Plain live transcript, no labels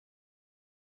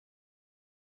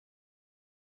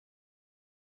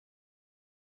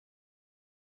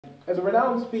As a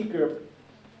renowned speaker,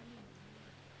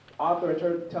 author,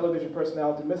 and television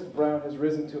personality, Mr. Brown has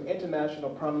risen to international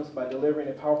prominence by delivering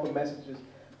a powerful messages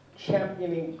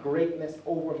championing greatness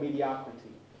over mediocrity.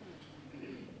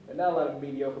 There are not a lot of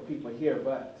mediocre people here,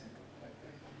 but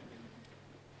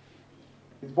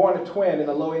he's born a twin in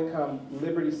a low-income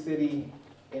Liberty City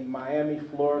in Miami,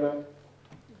 Florida.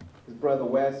 His brother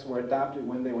Wes were adopted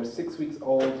when they were 6 weeks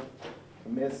old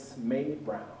from Miss Mamie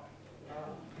Brown.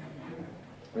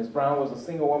 Ms. Brown was a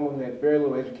single woman who had very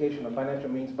little education or financial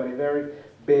means, but a very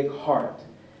big heart.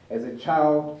 As a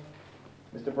child,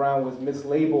 Mr. Brown was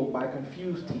mislabeled by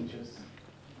confused teachers,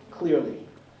 clearly.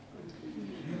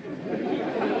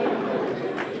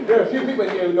 There are a few people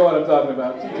here who know what I'm talking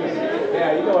about. Teachers,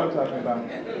 yeah, you know what I'm talking about.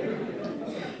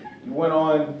 He went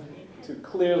on to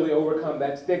clearly overcome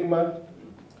that stigma.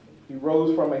 He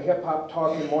rose from a hip-hop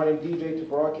talking morning DJ to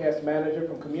broadcast manager,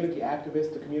 from community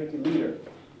activist to community leader,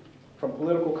 from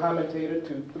political commentator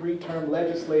to three-term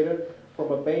legislator,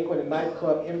 from a banquet and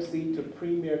nightclub MC to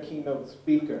premier keynote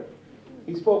speaker.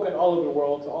 He's spoken all over the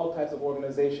world to all types of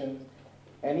organizations,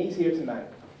 and he's here tonight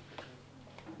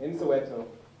in Soweto,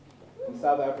 in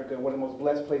South Africa, one of the most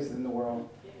blessed places in the world.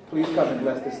 Please come and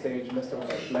bless this stage, Mr.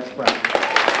 Les Brown.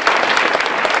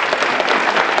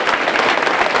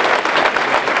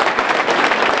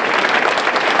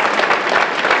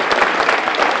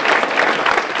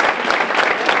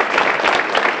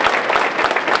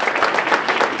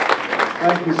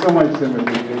 Thank you so much,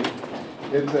 Timothy.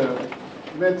 It's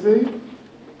Mitzi,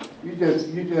 you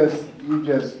just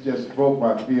broke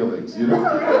my feelings, you know.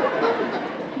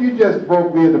 You just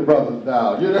broke me and the brothers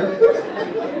down, you know.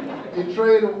 You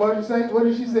trade, what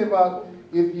did she say about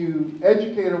if you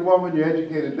educate a woman, you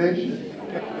educate a nation.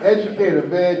 Educate a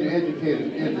man, you educate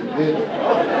an individual.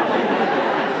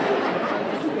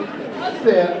 I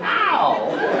said, ow!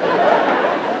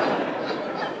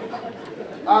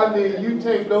 I mean, you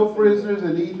take no prisoners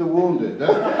and eat the wounded. I'm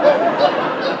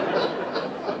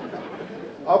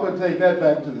going to take that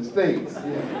back to the States.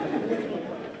 Yeah.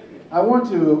 I want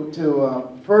to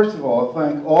first of all,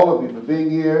 thank all of you for being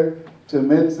here. To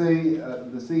Mitzi,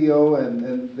 the CEO,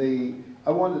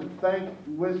 I want to thank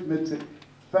Mitzi.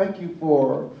 Thank you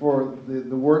for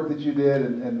the work that you did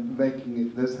and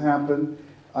making this happen.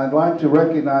 I'd like to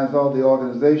recognize all the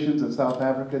organizations, the South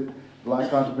African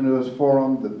Black Entrepreneurs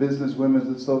Forum, the Business Women's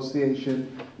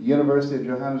Association, the University of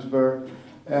Johannesburg,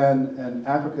 and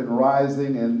African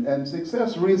Rising, and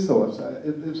Success Resource.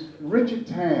 It's Richard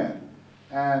Tan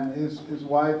and his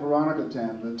wife, Veronica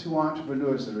Tan, the two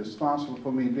entrepreneurs that are responsible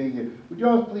for me being here. Would you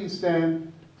all please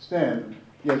stand? Stand.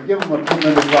 Yeah, give them a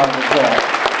tremendous round of applause.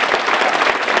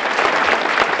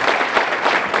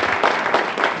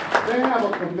 They have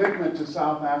a commitment to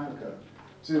South Africa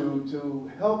to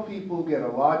help people get a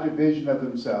larger vision of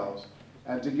themselves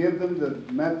and to give them the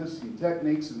methods and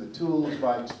techniques and the tools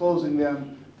by exposing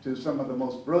them to some of the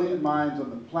most brilliant minds on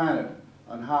the planet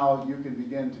on how you can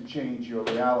begin to change your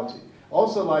reality.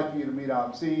 Also like for you to meet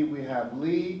our team, we have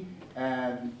Lee,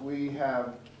 and we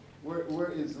have,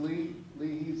 where is Lee?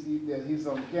 Lee, he's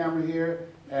on camera here,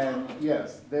 and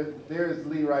yes, there is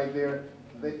Lee right there.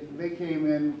 They came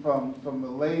in from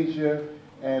Malaysia,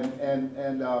 and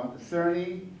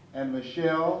Cerny and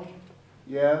Michelle,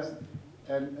 yes,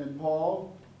 and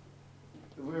Paul.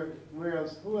 Where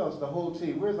else? Who else? The whole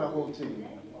team. Where's our whole team?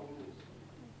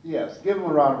 Yes, give them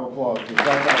a round of applause.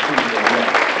 That's our team there,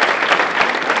 yes.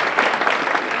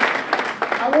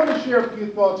 I want to share a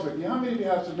few thoughts with you. How many of you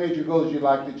have some major goals you'd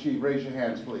like to achieve? Raise your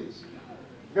hands, please.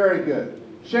 Very good.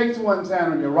 Shake someone's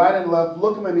hand on your right and left,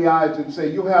 look them in the eyes and say,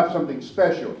 you have something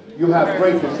special. You have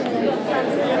greatness in you. I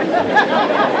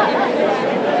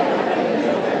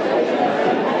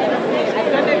don't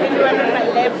know if anyone on my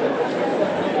left.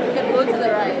 You can go to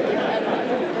the right.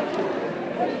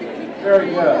 Very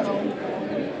good.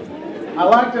 I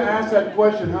like to ask that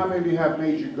question, how many of you have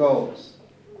major goals?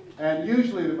 And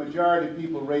usually the majority of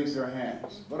people raise their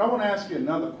hands. But I want to ask you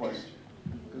another question.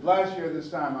 Because last year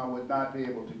this time I would not be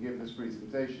able to give this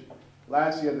presentation.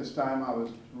 Last year this time I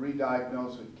was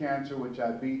re-diagnosed with cancer, which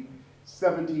I beat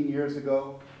 17 years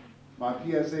ago. My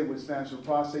PSA, which stands for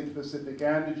prostate-specific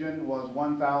antigen, was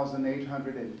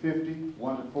 1,850.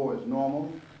 1 to 4 is normal.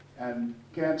 And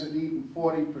cancer had eaten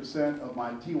 40% of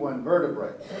my T1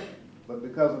 vertebrae. But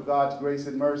because of God's grace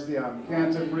and mercy, I'm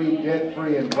cancer-free,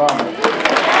 debt-free, and promised.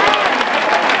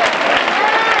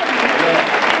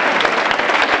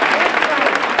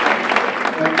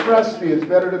 And trust me, it's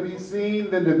better to be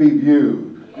seen than to be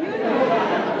viewed.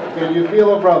 Can you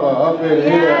feel a brother up in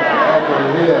here, up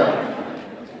in here?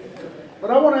 But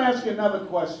I want to ask you another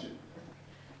question.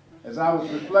 As I was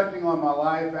reflecting on my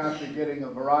life after getting a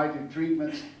variety of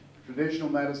treatments, traditional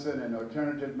medicine and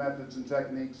alternative methods and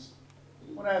techniques.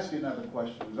 I want to ask you another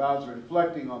question. As I was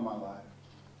reflecting on my life,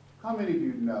 how many of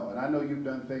you know, and I know you've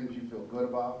done things you feel good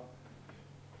about,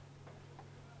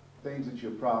 things that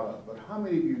you're proud of, but how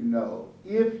many of you know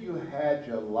if you had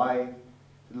your life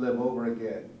to live over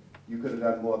again, you could have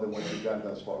done more than what you've done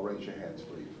thus far? Raise your hands,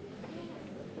 please.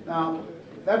 Now,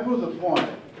 that proves the point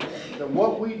that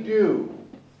what we do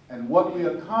and what we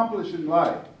accomplish in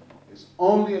life is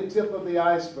only a tip of the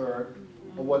iceberg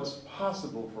of what's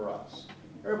possible for us.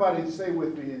 Everybody say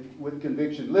with me with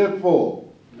conviction, live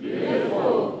full. Live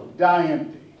full. Die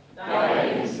empty. Die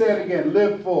empty. Say it again,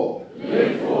 live full.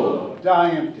 Live full.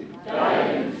 Die empty. Die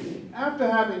empty. After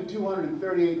having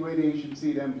 238 radiation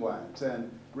seed implants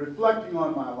and reflecting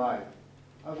on my life,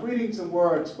 I was reading some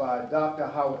words by Dr.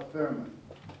 Howard Thurman.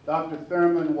 Dr.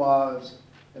 Thurman was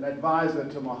an advisor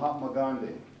to Mahatma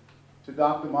Gandhi, to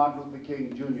Dr. Martin Luther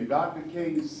King Jr. Dr.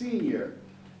 King Sr.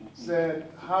 said,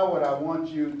 Howard, I want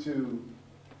you to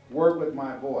work with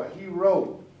my boy. He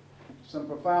wrote some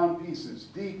profound pieces.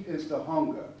 Deep is the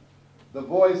hunger, the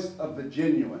voice of the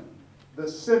genuine, the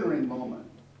centering moment.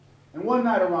 And one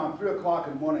night around 3 o'clock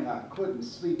in the morning, I couldn't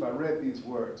sleep. I read these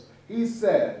words. He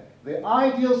said, the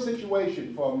ideal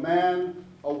situation for a man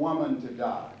or woman to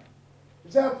die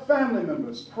is to have family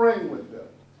members praying with them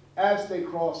as they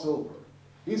cross over.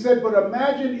 He said, but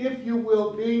imagine, if you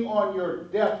will, being on your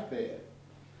deathbed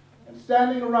and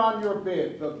standing around your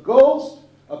bed, the ghost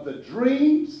of the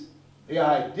dreams, the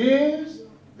ideas,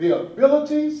 the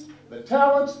abilities, the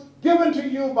talents given to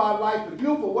you by life and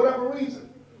you for whatever reason.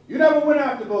 You never went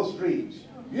after those dreams.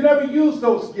 You never used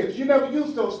those gifts. You never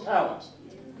used those talents.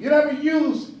 You never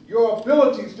used your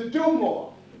abilities to do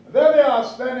more. And there they are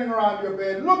standing around your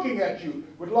bed looking at you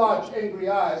with large angry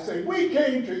eyes saying, we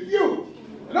came to you.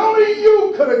 And only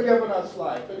you could have given us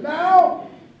life. And now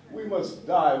we must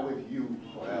die with you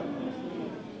forever.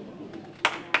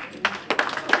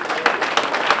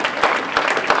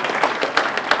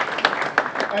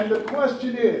 And the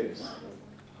question is,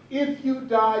 if you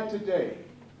died today,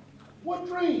 what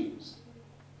dreams,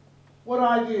 what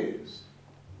ideas,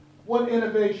 what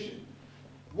innovation,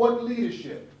 what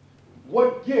leadership,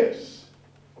 what gifts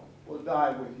will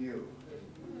die with you?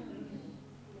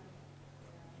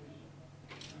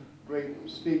 Great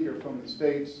speaker from the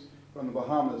States, from the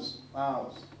Bahamas,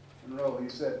 Miles Monroe, he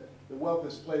said, the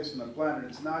wealthiest place on the planet,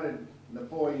 it's not in the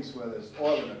Far East where there's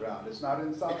oil in the ground. It's not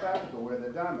in South Africa where there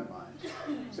are diamond mines.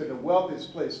 He said the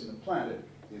wealthiest place on the planet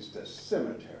is the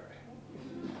cemetery.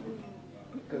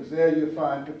 Because there you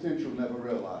find potential never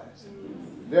realized.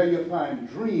 There you find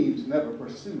dreams never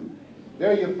pursued.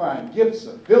 There you find gifts,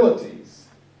 abilities,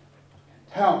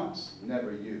 talents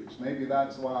never used. Maybe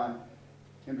that's why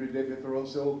Henry David Thoreau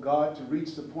said, oh God, to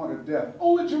reach the point of death,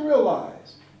 only to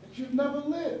realize that you've never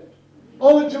lived.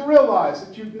 Only to realize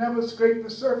that you've never scraped the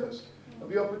surface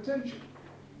of your potential.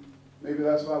 Maybe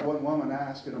that's why one woman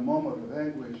asked in a moment of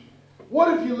anguish,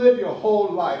 what if you live your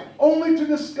whole life only to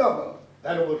discover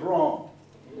that it was wrong?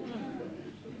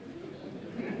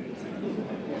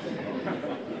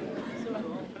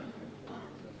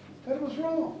 That it was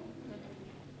wrong.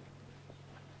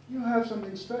 You have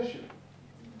something special.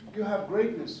 You have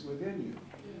greatness within you.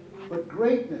 But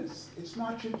greatness, it's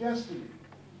not your destiny.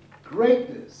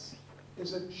 Greatness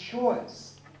is a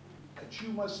choice that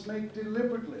you must make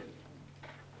deliberately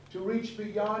to reach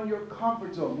beyond your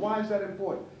comfort zone. Why is that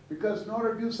important? Because in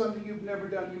order to do something you've never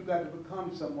done, you've got to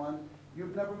become someone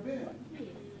you've never been.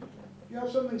 You have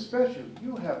something special.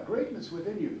 You have greatness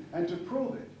within you. And to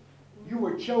prove it, you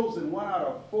were chosen 1 out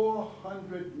of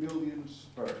 400 million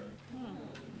sperm.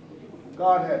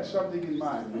 God had something in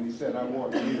mind when he said, I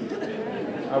want you.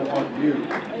 I want you.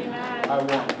 I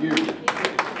want you.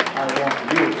 I want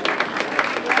you.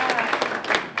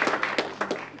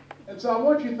 And so I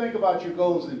want you to think about your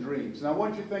goals and dreams. And I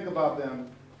want you to think about them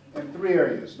in 3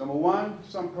 areas. Number 1,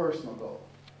 some personal goal.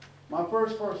 My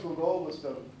first personal goal was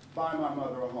to buy my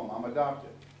mother a home. I'm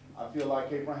adopted. I feel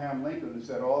like Abraham Lincoln, who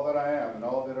said, all that I am and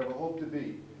all that I ever hope to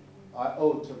be, I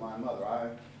owe to my mother.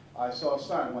 I saw a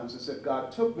sign once that said,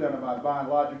 God took me out of my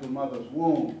biological mother's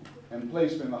womb and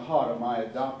placed me in the heart of my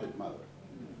adopted mother.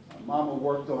 My mama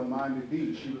worked on Miami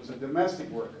Beach. She was a domestic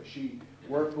worker. She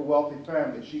worked for wealthy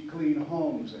families. She cleaned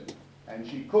homes and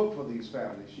she cooked for these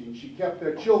families. She kept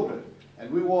their children. And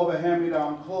we wore the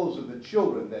hand-me-down clothes of the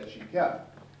children that she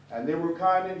kept. And they were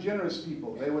kind and generous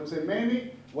people. They would say,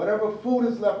 Mamie, whatever food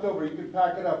is left over, you can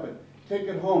pack it up and take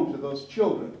it home to those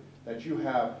children that you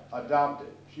have adopted.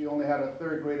 She only had a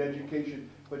 3rd grade education,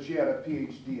 but she had a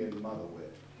PhD in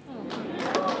motherhood.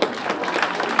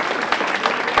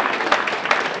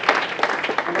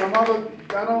 And My mother,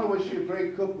 not only was she a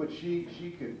great cook, but she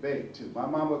could bake too. My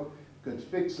mama could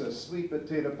fix a sweet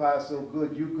potato pie so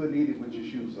good you couldn't eat it with your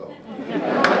shoes off.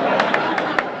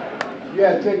 You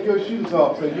had to take your shoes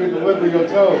off so you could wiggle your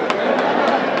toes.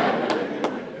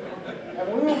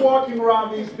 And when we were walking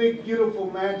around these big, beautiful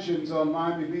mansions on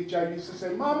Miami Beach, I used to say,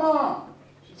 Mama!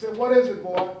 She said, what is it,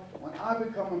 boy? When I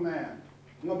become a man,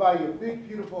 I'm going to buy you a big,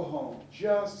 beautiful home,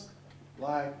 just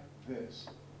like this.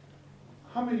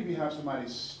 How many of you have somebody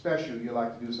special you'd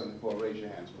like to do something for? Raise your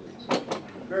hands, please.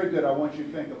 Very good. I want you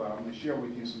to think about it. I'm going to share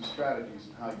with you some strategies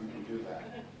on how you can do that.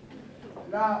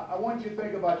 Now, I want you to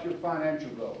think about your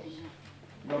financial goals.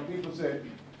 You know, people say,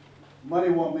 money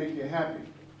won't make you happy,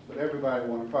 but everybody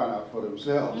want to find out for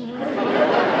themselves.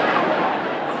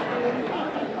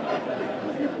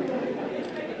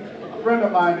 A friend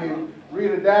of mine named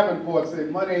Rita Davenport said,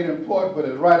 money ain't important, but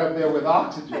it's right up there with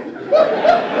oxygen.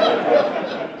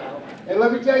 And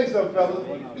let me tell you something, fellas.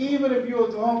 Even if you're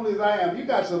as homely as I am, you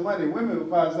got some money, women will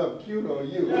find something cute on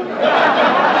you.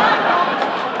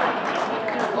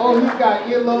 Oh, he's got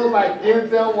earlobes like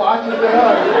Denzel Washington.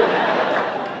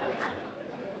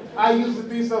 I used to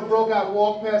be so broke I'd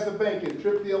walk past the bank and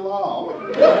trip the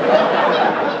alarm.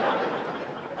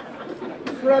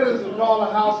 Creditors would call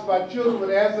the house, my children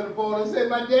would answer the phone and say,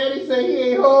 my daddy say he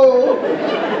ain't home.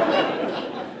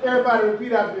 Everybody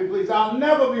repeat after me, please. I'll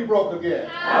never be broke again.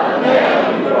 I'll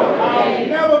never be broke again. I'll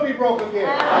never be broke again.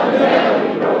 I'll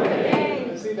never be broke again.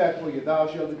 Let's see that for you. Thou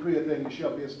shalt decree a thing, it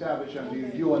shall be established unto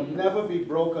you. You will never be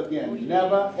broke again.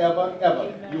 Never, ever,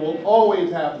 ever. You will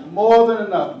always have more than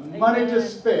enough money to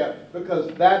spare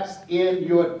because that's in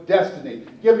your destiny.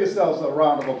 Give yourselves a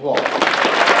round of applause.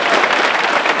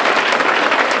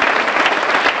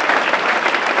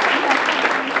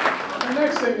 The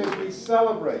next thing is we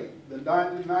celebrate the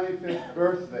 95th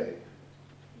birthday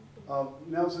of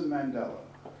Nelson Mandela.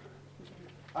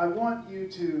 I want you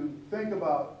to think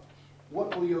about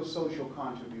what will your social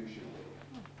contribution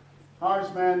be.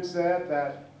 Horace Mann said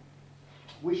that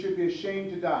we should be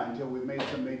ashamed to die until we've made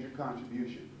some major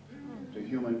contribution to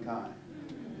humankind.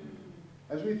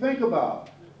 As we think about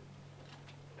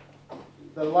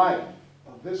the life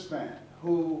of this man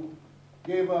who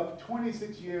gave up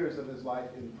 26 years of his life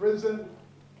in prison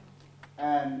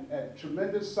and at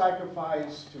tremendous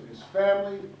sacrifice to his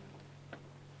family.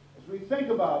 As we think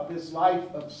about this life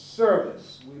of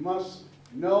service, we must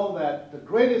know that the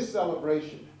greatest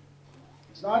celebration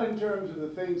is not in terms of the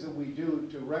things that we do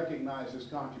to recognize his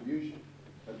contribution.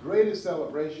 The greatest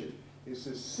celebration is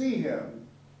to see him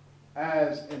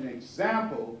as an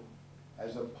example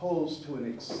as opposed to an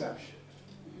exception.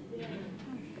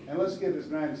 And let's give his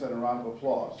grandson a round of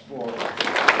applause for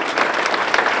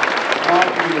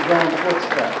following his own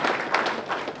footsteps.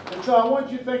 And so I want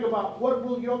you to think about what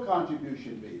will your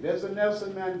contribution be. There's a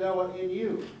Nelson Mandela in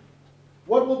you.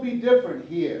 What will be different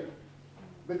here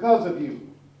because of you,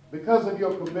 because of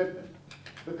your commitment,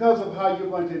 because of how you're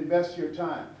going to invest your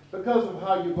time, because of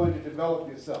how you're going to develop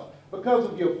yourself, because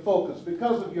of your focus,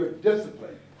 because of your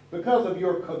discipline, because of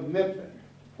your commitment?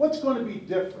 What's going to be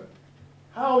different?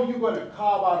 How are you going to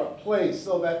carve out a place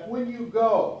so that when you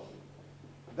go,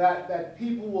 that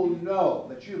people will know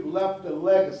that you've left a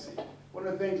legacy? One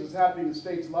of the things that's happening in the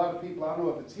States, a lot of people, I don't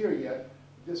know if it's here yet,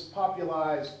 just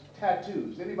popularized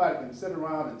tattoos. Anybody can sit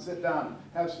around and sit down and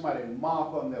have somebody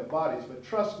mark on their bodies, but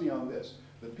trust me on this.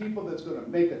 The people that's going to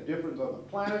make a difference on the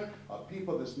planet are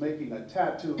people that's making a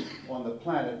tattoo on the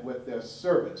planet with their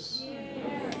service.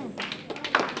 Yeah.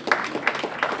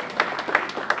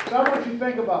 So I want you to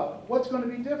think about what's going to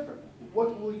be different.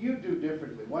 What will you do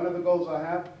differently? One of the goals I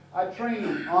have, I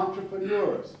train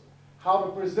entrepreneurs how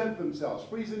to present themselves,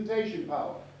 presentation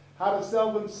power, how to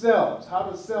sell themselves, how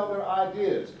to sell their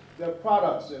ideas, their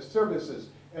products, their services,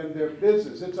 and their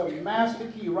business. It's a master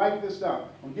key. Write this down.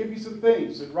 I'll give you some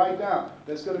things to write down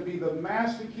that's going to be the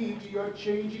master key to your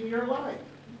changing your life.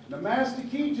 The master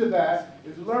key to that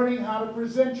is learning how to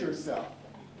present yourself.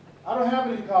 I don't have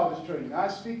any college training. I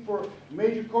speak for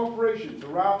major corporations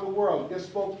around the world. I just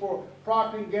spoke for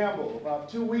Procter & Gamble about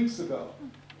 2 weeks ago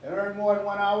and earned more in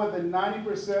 1 hour than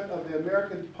 90% of the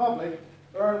American public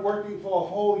earn working for a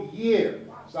whole year.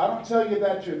 So I don't tell you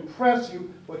that to impress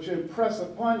you, but to impress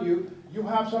upon you, you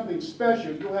have something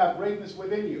special. You have greatness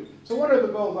within you. So one of the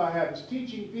goals I have is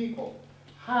teaching people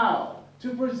how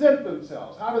to present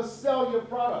themselves, how to sell your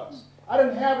products. I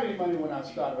didn't have any money when I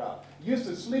started out. I used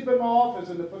to sleep in my office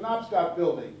in the Penobscot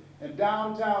building in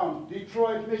downtown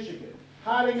Detroit, Michigan,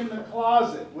 hiding in the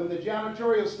closet when the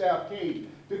janitorial staff came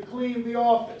to clean the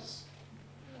office,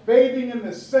 bathing in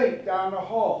the sink down the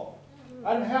hall.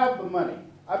 I didn't have the money.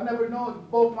 I've never known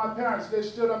both my parents. They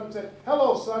stood up and said,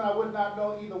 "Hello, son." I would not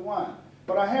know either one.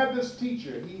 But I have this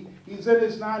teacher. He's in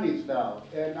his 90s now,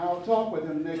 and I'll talk with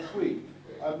him next week.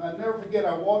 I'll never forget,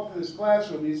 I walked through this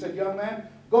classroom, and he said, young man,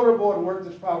 go to the board and work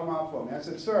this problem out for me. I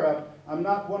said, sir, I'm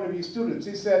not one of your students.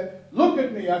 He said, look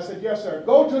at me. I said, yes, sir.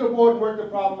 Go to the board and work the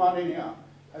problem out anyhow.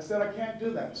 I said, I can't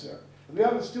do that, sir. And the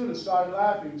other students started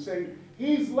laughing, saying,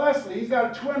 he's Leslie. He's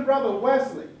got a twin brother,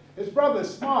 Wesley. His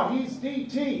brother's smart. He's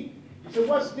DT. He said,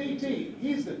 what's DT?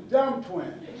 He's the dumb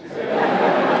twin.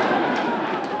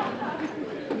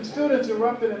 The students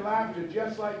erupted in laughter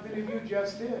just like many of you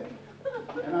just did.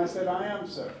 And I said, I am,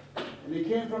 sir. And he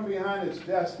came from behind his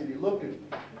desk and he looked at me.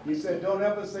 He said, don't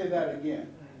ever say that again.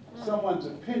 Someone's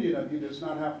opinion of you does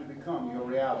not have to become your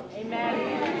reality.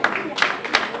 Amen.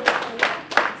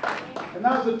 And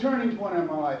that was a turning point in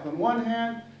my life. On one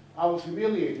hand, I was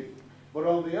humiliated, but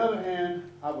on the other hand,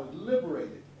 I was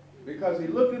liberated. Because he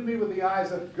looked at me with the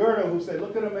eyes of Goethe, who said,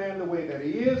 look at a man the way that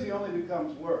he is, he only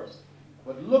becomes worse.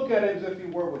 But look at him as if he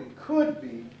were what he could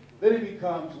be, then he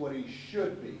becomes what he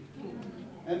should be.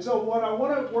 And so what I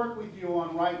want to work with you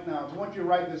on right now is I want you to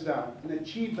write this down, an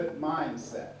achievement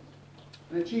mindset.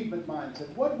 An achievement mindset.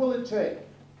 What will it take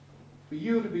for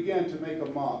you to begin to make a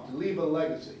mark, to leave a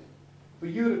legacy, for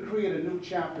you to create a new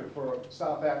chapter for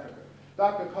South Africa?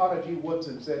 Dr. Carter G.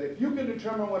 Woodson said, if you can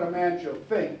determine what a man shall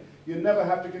think, you never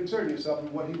have to concern yourself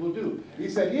with what he will do. He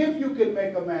said, if you can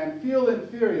make a man feel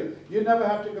inferior, you never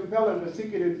have to compel him to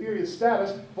seek an inferior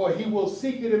status, for he will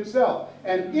seek it himself.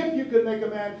 And if you can make a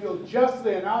man feel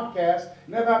justly an outcast,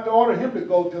 you never have to order him to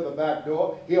go to the back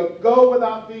door. He'll go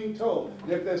without being told.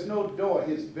 And if there's no door,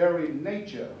 his very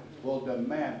nature will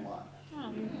demand one.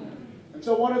 And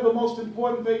so one of the most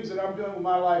important things that I'm doing with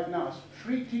my life now is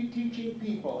teaching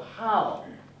people how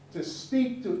to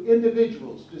speak to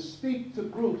individuals, to speak to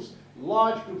groups,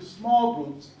 large groups, small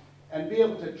groups, and be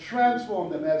able to transform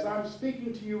them. As I'm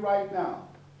speaking to you right now,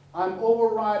 I'm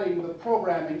overriding the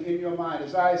programming in your mind.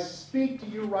 As I speak to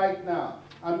you right now,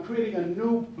 I'm creating a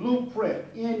new blueprint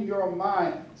in your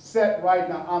mind set right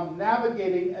now. I'm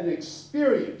navigating an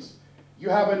experience.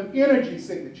 You have an energy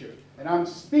signature, and I'm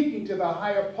speaking to the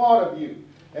higher part of you.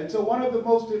 And so one of the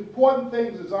most important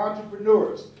things as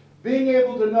entrepreneurs, being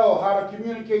able to know how to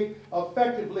communicate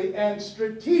effectively and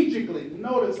strategically.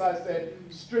 Notice I said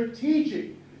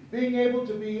strategic. Being able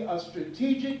to be a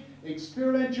strategic,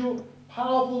 experiential,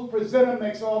 powerful presenter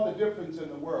makes all the difference in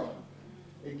the world.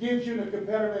 It gives you the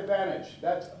competitive advantage.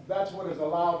 That's what has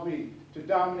allowed me to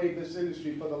dominate this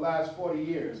industry for the last 40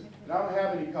 years. And I don't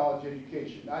have any college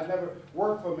education. I never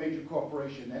worked for a major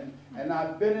corporation. And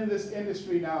I've been in this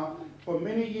industry now for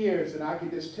many years, and I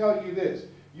can just tell you this.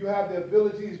 You have the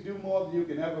abilities to do more than you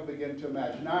can ever begin to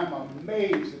imagine. I'm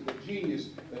amazed at the genius,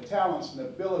 the talents, and the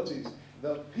abilities,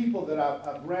 the people that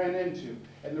I've ran into.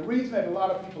 And the reason that a lot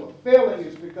of people are failing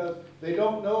is because they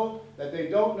don't know that they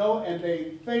don't know, and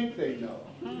they think they know.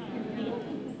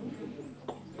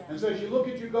 And so as you look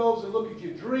at your goals and look at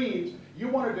your dreams, you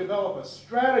want to develop a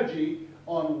strategy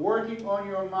on working on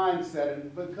your mindset.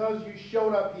 And because you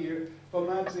showed up here for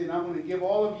Nancy, and I'm going to give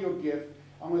all of you a gift,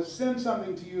 I'm going to send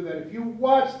something to you that if you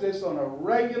watch this on a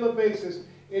regular basis,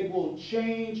 it will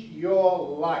change your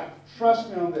life. Trust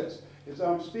me on this.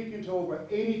 I'm speaking to over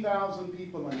 80,000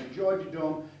 people in the Georgia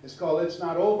Dome. It's called It's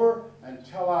Not Over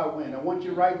Until I Win. I want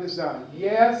you to write this down.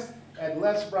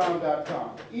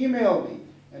 yes@lesbrown.com. Email me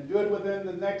and do it within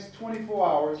the next 24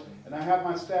 hours, and I have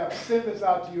my staff send this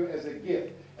out to you as a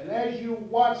gift. And as you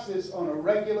watch this on a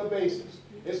regular basis,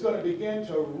 it's going to begin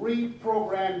to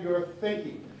reprogram your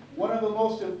thinking. One of the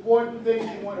most important things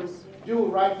you want to do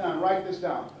right now, write this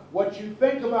down. What you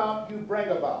think about, you bring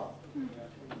about.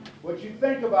 What you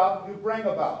think about, you bring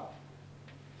about.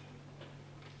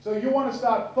 So you want to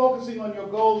start focusing on your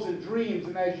goals and dreams.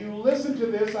 And as you listen to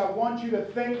this, I want you to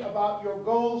think about your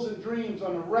goals and dreams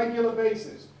on a regular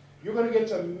basis. You're going to get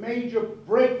some major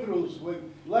breakthroughs with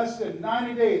less than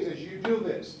 90 days as you do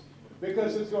this,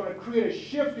 because it's going to create a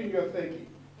shift in your thinking.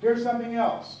 Here's something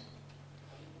else.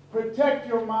 Protect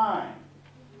your mind.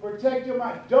 Protect your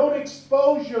mind. Don't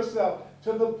expose yourself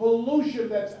to the pollution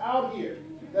that's out here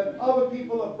that other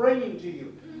people are bringing to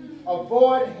you.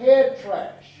 Avoid head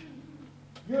trash.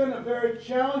 You're in a very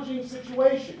challenging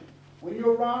situation when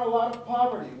you're around a lot of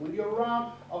poverty, when you're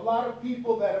around a lot of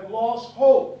people that have lost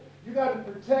hope. You got to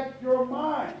protect your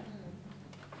mind.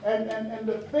 And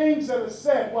the things that are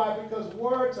said, why? Because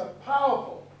words are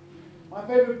powerful. My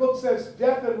favorite book says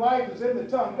death and life is in the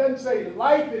tongue. It doesn't say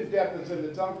life is death is in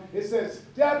the tongue. It says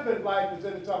death and life is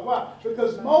in the tongue. Why?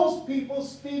 Because most people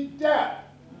speak death.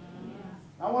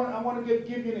 I want to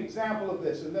give you an example of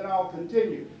this, and then I'll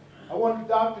continue. I want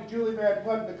Dr. Julie Van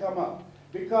Putten to come up,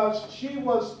 because she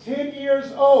was 10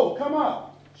 years old. Come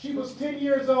up. She was 10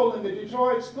 years old in the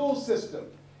Detroit school system,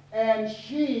 and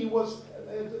she was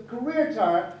career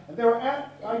time, and they were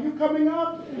at, are you coming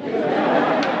up?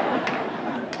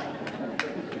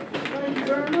 Thank you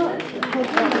very much.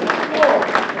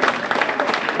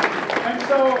 And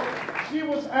so she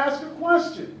was asked a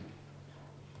question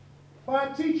by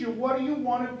a teacher, what do you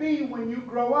want to be when you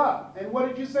grow up? And what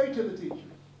did you say to the teacher?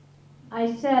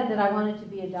 I said that I wanted to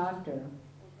be a doctor.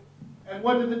 And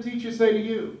what did the teacher say to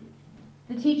you?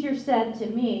 The teacher said to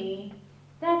me,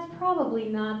 that's probably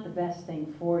not the best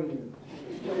thing for you.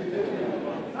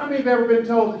 How many have ever been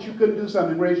told that you couldn't do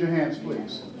something? Raise your hands,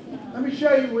 please. Let me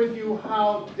share with you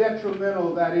how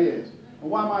detrimental that is. And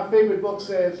why my favorite book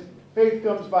says, faith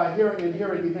comes by hearing and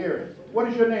hearing and hearing. What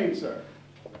is your name, sir?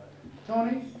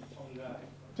 Tony?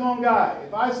 Tongai.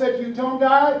 If I said to you,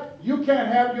 Tongai, you can't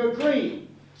have your dream.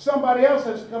 Somebody else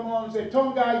has to come along and say,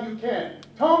 Tongai, you can.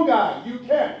 Tongai, you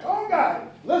can. Tongai,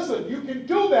 listen, you can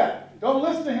do that. Don't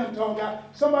listen to him, Tongai.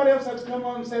 Somebody else has to come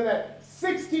along and say that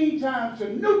 16 times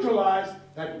to neutralize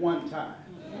that one time.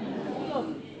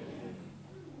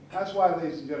 That's why,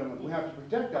 ladies and gentlemen, we have to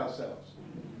protect ourselves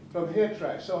from head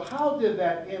trash. So how did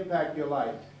that impact your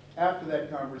life after that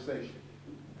conversation?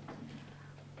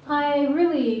 I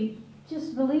really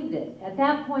just believed it. At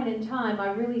that point in time,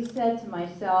 I really said to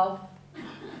myself,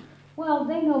 well,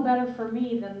 they know better for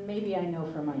me than maybe I know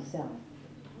for myself.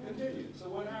 Continue. So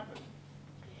what happened?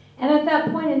 And at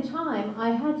that point in time,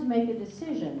 I had to make a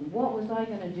decision. What was I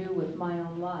going to do with my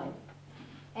own life?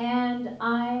 And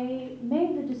I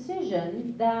made the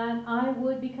decision that I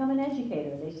would become an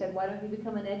educator. They said, why don't you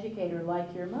become an educator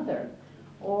like your mother?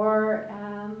 Or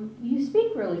you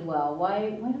speak really well. Why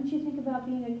don't you think about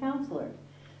being a counselor?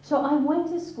 So I went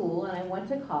to school and I went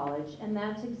to college, and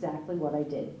that's exactly what I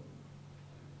did.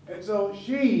 And so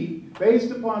she,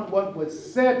 based upon what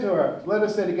was said to her, let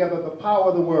us say together, the power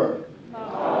of the word. Power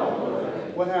of the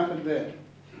word. What happened then?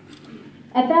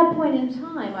 At that point in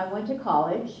time, I went to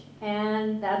college,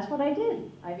 and that's what I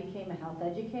did. I became a health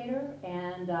educator,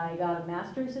 and I got a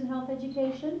master's in health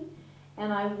education,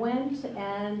 and I went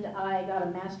and I got a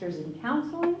master's in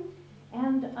counseling,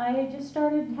 and I just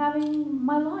started having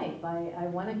my life. I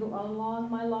went along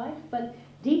my life, but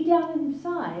deep down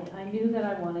inside, I knew that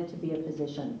I wanted to be a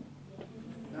physician.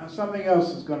 Now something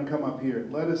else is going to come up here.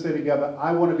 Let us say together,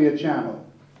 I want to be a channel.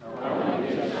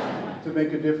 To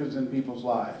make a difference in people's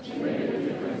lives.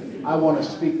 I want to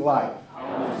speak life.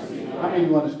 How many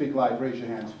want to speak life? Raise your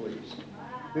hands, please.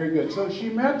 Very good. So she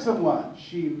met someone.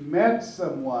 She met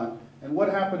someone. And what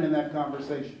happened in that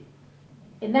conversation?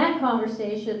 In that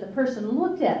conversation, the person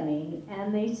looked at me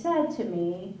and they said to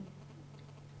me,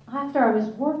 after I was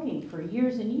working for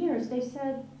years and years, they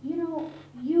said, you know,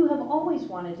 you have always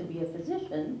wanted to be a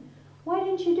physician. Why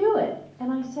didn't you do it?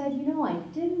 And I said, you know, I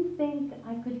didn't think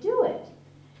I could do it.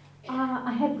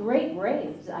 I had great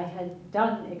grades. I had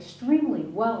done extremely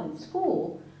well in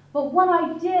school. But what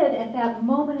I did at that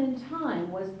moment in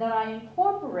time was that I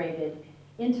incorporated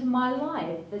into my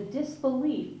life the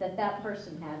disbelief that that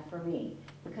person had for me.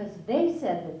 Because they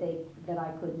said that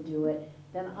I couldn't do it,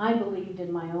 then I believed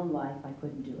in my own life I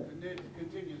couldn't do it.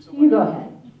 Continue. So You go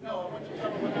ahead. No, I want you to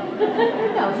tell me what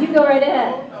happened. No, you go right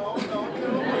ahead. No.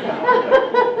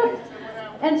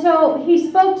 And so he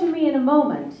spoke to me in a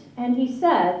moment, and he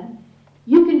said,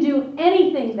 you can do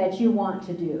anything that you want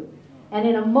to do. And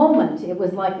in a moment, it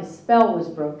was like a spell was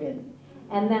broken.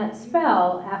 And that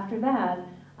spell, after that,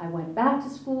 I went back to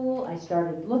school, I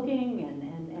started looking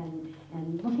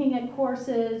and looking at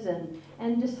courses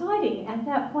and deciding at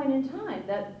that point in time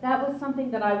that that was something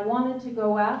that I wanted to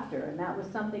go after, and that was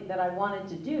something that I wanted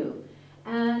to do.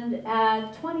 And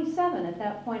at 27, at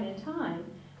that point in time,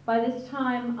 by this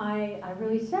time I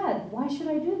really said, why should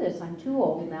I do this? I'm too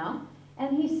old now.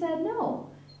 And he said, no,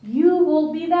 you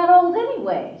will be that old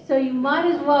anyway, so you might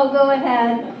as well go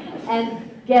ahead and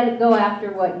go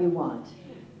after what you want.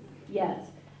 Yes.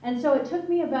 And so it took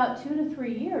me about 2 to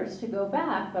 3 years to go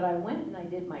back, but I went and I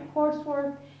did my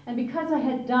coursework. And because I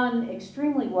had done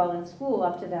extremely well in school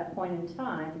up to that point in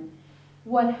time,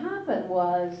 what happened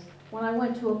was when I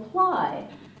went to apply,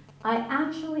 I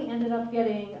actually ended up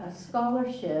getting a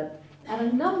scholarship at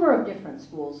a number of different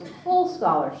schools, a full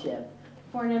scholarship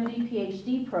for an MD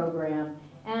PhD program.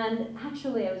 And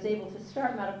actually, I was able to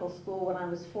start medical school when I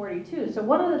was 42. So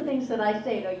one of the things that I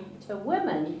say to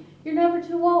women, you're never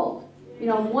too old. You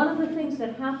know, one of the things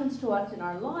that happens to us in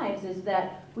our lives is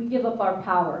that we give up our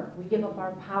power. We give up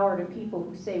our power to people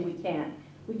who say we can't.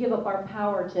 We give up our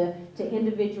power to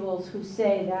individuals who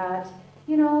say that,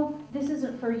 you know, this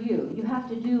isn't for you. You have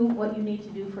to do what you need to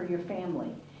do for your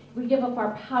family. We give up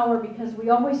our power because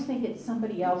we always think it's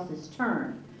somebody else's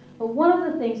turn. But one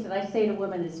of the things that I say to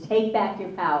women is take back your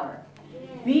power.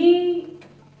 Be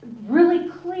really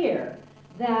clear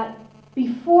that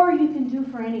before you can do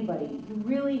for anybody, you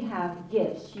really have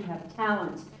gifts, you have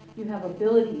talents, you have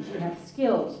abilities, you have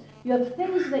skills, you have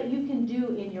things that you can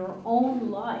do in your own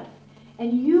life.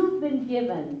 And you've been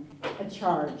given a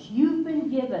charge. You've been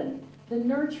given the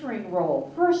nurturing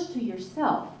role, first to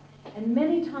yourself. And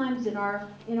many times in our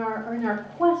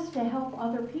quest to help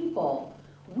other people,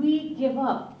 we give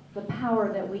up the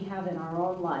power that we have in our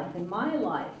own life. In my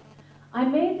life, I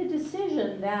made the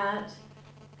decision that,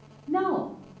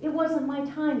 no, it wasn't my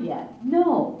time yet.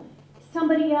 No,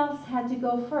 somebody else had to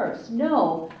go first.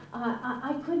 No,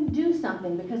 I couldn't do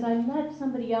something because I let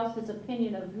somebody else's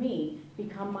opinion of me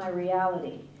become my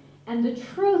reality. And the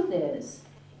truth is,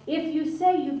 if you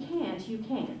say you can't, you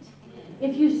can't.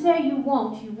 If you say you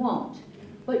won't, you won't.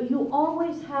 But you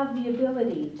always have the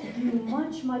ability to do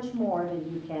much, much more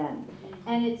than you can.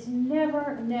 And it's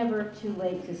never, never too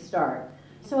late to start.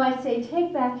 So I say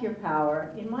take back your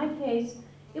power. In my case,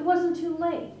 it wasn't too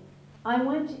late. I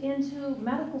went into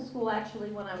medical school actually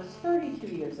when I was 32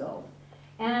 years old.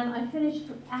 And I finished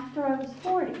after I was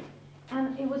 40.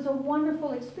 And it was a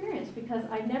wonderful experience because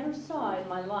I never saw in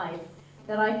my life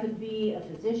that I could be a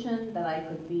physician, that I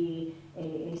could be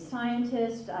a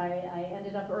scientist. I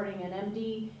ended up earning an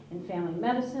MD in family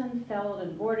medicine, fellowed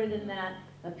and boarded in that,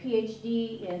 a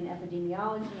PhD in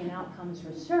epidemiology and outcomes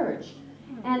research.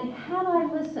 And had I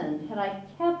listened, had I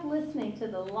kept listening to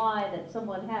the lie that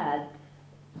someone had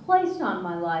placed on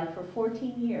my life for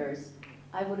 14 years,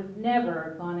 I would have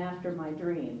never gone after my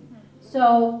dream.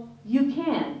 So you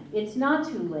can. It's not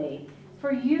too late.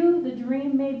 For you, the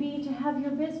dream may be to have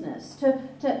your business,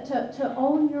 to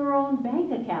own your own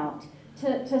bank account,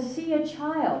 to see a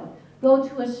child go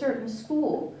to a certain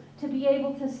school, to be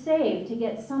able to save to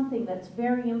get something that's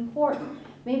very important,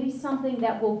 maybe something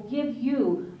that will give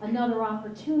you another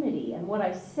opportunity. And what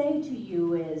I say to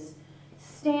you is,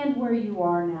 stand where you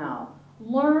are now.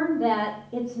 Learn that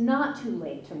it's not too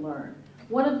late to learn.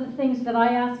 One of the things that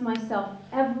I ask myself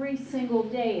every single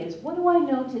day is, what do I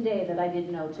know today that I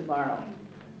didn't know tomorrow?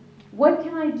 What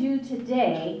can I do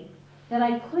today that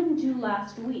I couldn't do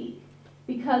last week?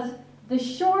 Because the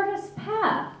shortest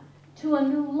path to a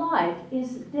new life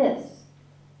is this,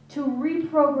 to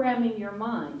reprogramming your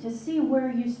mind, to see where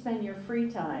you spend your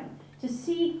free time, to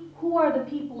see who are the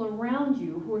people around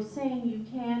you who are saying you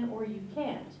can or you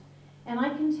can't. And I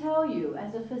can tell you,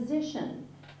 as a physician,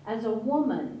 as a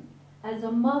woman, as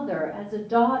a mother, as a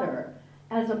daughter,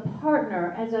 as a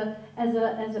partner, as a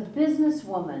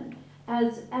businesswoman,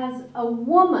 as a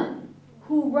woman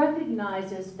who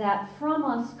recognizes that from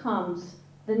us comes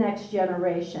the next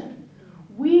generation.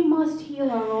 We must heal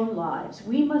our own lives.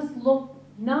 We must look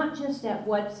not just at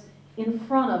what's in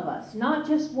front of us, not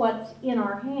just what's in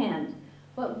our hand,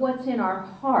 but what's in our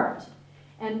heart,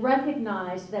 and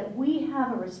recognize that we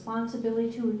have a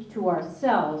responsibility to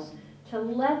ourselves to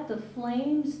let the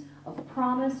flames of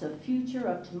promise, of future,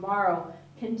 of tomorrow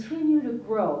continue to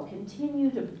grow, continue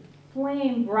to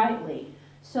flame brightly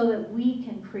so that we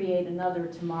can create another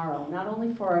tomorrow, not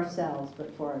only for ourselves,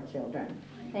 but for our children.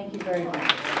 Thank you very much.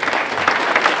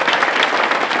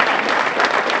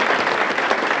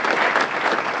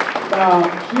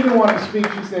 Now, she didn't want to speak.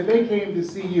 She said they came to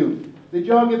see you. Did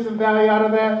y'all get some value out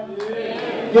of that?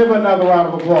 Yeah. Give her another round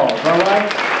of applause, all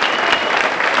right?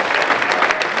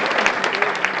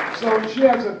 So she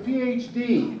has a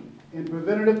PhD in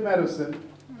preventative medicine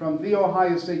from The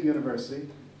Ohio State University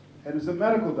and is a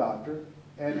medical doctor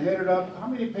and headed up, how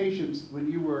many patients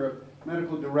when you were a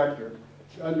medical director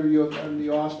under the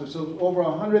auspice? So over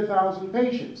 100,000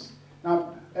 patients.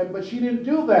 Now, but she didn't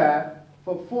do that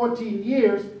for 14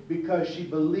 years because she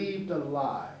believed a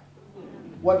lie.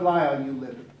 What lie are you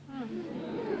living?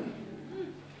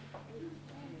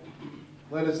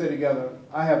 Let us say together,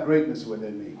 I have greatness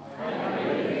within me.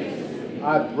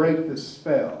 I break the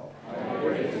spell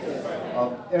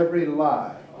of every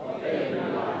lie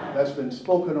that's been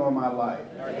spoken on my life.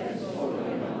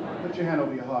 Put your hand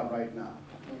over your heart right now.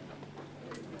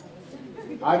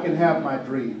 I can have my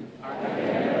dream.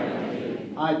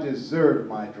 I deserve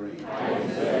my dream.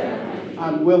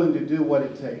 I'm willing to do what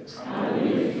it takes.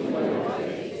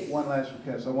 One last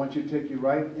request. I want you to take your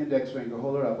right index finger,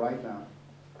 hold it up right now.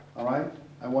 All right?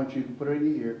 I want you to put it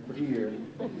in your ear, put your ear.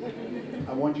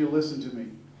 I want you to listen to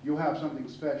me. You have something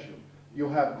special. You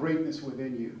have greatness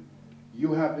within you.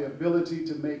 You have the ability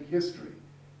to make history.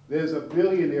 There's a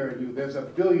billionaire in you. There's a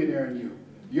billionaire in you.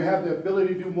 You have the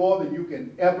ability to do more than you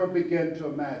can ever begin to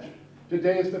imagine.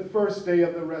 Today is the first day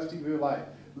of the rest of your life.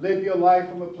 Live your life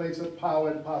from a place of power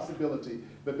and possibility.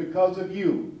 But because of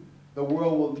you, the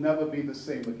world will never be the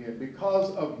same again.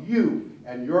 Because of you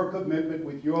and your commitment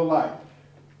with your life,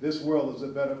 this world is a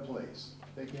better place.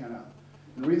 Take your hand out.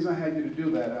 And the reason I had you to do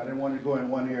that, I didn't want to go in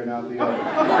one ear and out the other.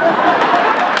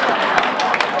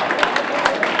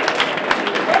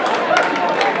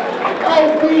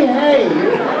 Oh, behave!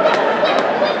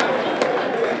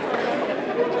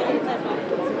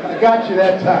 I got you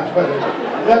that time, but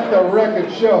let the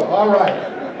record show. All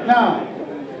right. Now,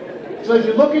 so as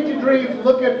you look at your dreams,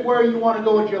 look at where you want to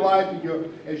go with your life,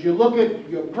 and as you look at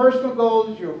your personal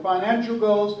goals, your financial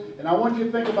goals, and I want you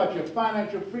to think about your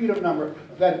financial freedom number,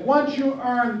 that once you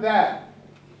earn that,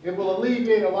 it will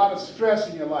alleviate a lot of stress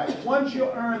in your life. Once you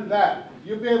earn that,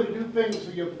 you'll be able to do things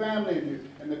for your family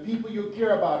and the people you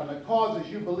care about and the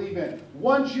causes you believe in.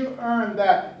 Once you earn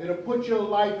that, it'll put your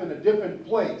life in a different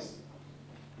place.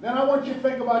 Then I want you to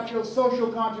think about your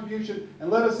social contribution,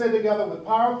 and let us say together with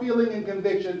power, feeling, and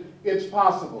conviction, it's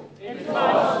possible. It's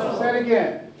possible. Say it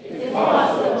again. It's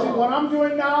possible. See, what I'm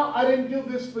doing now, I didn't do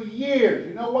this for years.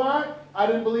 You know why? I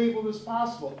didn't believe it was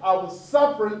possible. I was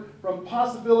suffering from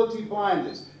possibility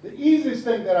blindness. The easiest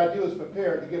thing that I do is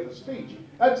prepare to give a speech.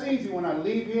 That's easy when I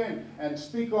leave here and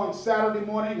speak on Saturday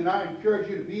morning, and I encourage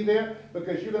you to be there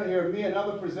because you're going to hear me and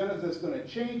other presenters that's going to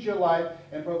change your life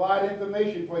and provide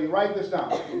information for you. Write this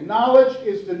down. Knowledge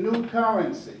is the new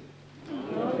currency.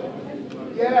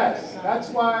 Yes, that's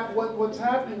why what's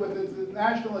happening with the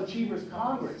National Achievers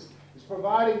Congress is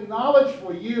providing knowledge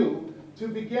for you to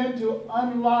begin to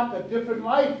unlock a different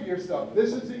life for yourself.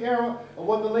 This is the era of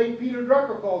what the late Peter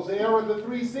Drucker calls the era of the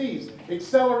 3 C's.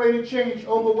 Accelerated change,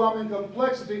 overwhelming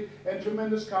complexity, and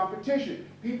tremendous competition.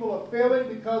 People are failing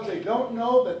because they don't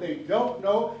know that they don't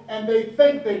know, and they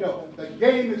think they know. The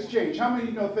game has changed. How many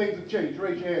of you know things have changed?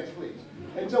 Raise your hands, please.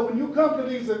 And so when you come to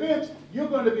these events, you're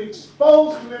going to be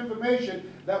exposed to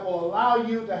information that will allow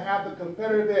you to have the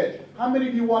competitive edge. How many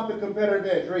of you want the competitive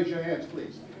edge? Raise your hands,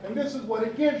 please. And this is what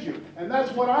it gives you. And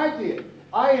that's what I did.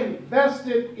 I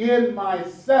invested in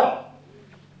myself.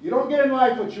 You don't get in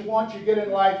life what you want, you get in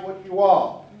life what you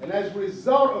are. And as a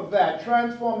result of that,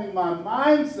 transforming my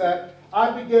mindset,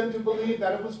 I began to believe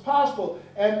that it was possible.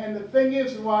 And the thing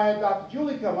is, and why I had Dr.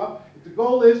 Julie come up, the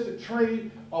goal is to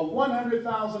train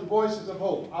 100,000 voices of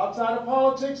hope outside of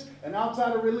politics and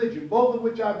outside of religion, both of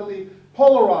which I believe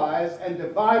polarize and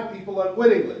divide people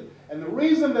unwittingly. And the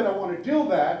reason that I want to do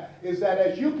that is that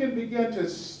as you can begin to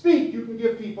speak, you can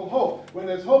give people hope. When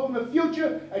there's hope in the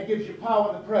future, it gives you power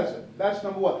in the present. That's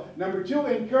number one. Number two,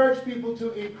 encourage people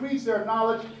to increase their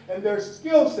knowledge and their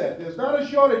skill set. There's not a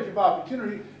shortage of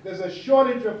opportunity. There's a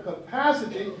shortage of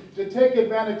capacity to take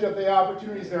advantage of the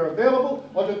opportunities that are available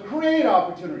or to create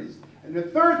opportunities. And the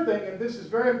third thing, and this is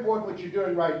very important what you're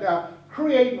doing right now,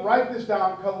 create, and write this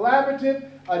down, collaborative,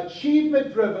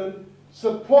 achievement-driven,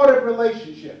 supportive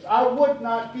relationships. I would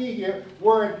not be here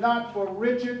were it not for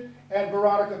Richard and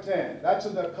Veronica Tan. That's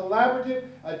in the collaborative,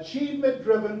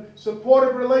 achievement-driven,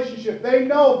 supportive relationship. They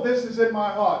know this is in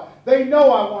my heart. They know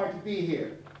I wanted to be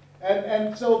here.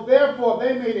 And so therefore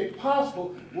they made it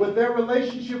possible with their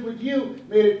relationship with you,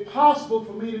 made it possible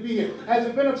for me to be here. Has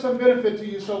it been of some benefit to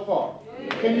you so far?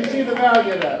 Can you see the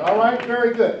value of that? All right,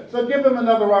 very good. So give them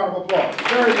another round of applause.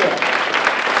 Very good.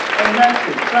 And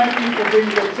Nancy, thank you for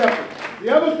being accepted. The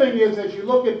other thing is, as you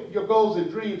look at your goals and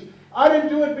dreams, I didn't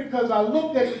do it because I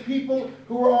looked at the people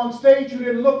who were on stage who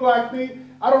didn't look like me.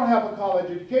 I don't have a college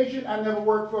education. I never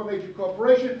worked for a major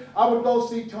corporation. I would go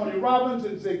see Tony Robbins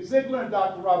and Zig Ziglar and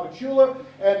Dr. Robert Schuller,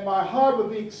 and my heart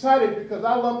would be excited because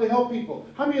I love to help people.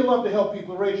 How many of you love to help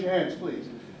people? Raise your hands, please.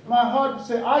 My heart would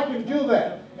say, I can do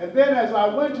that. And then as I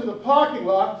went to the parking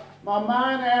lot, my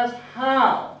mind asked,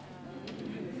 how?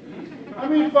 How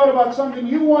many of you thought about something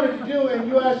you wanted to do and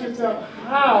you asked yourself,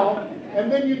 how? And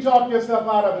then you talk yourself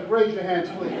out of it. Raise your hands,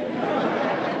 please.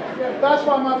 Yeah, that's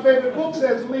why my favorite book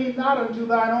says, lean not unto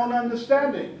thine own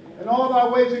understanding. In all thy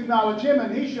ways acknowledge him,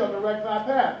 and he shall direct thy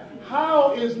path.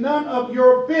 How is none of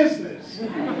your business.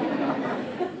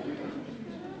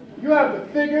 You have to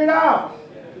figure it out.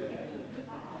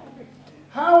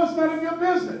 How is none of your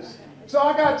business? So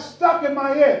I got stuck in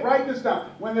my head. Write this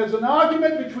down. When there's an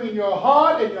argument between your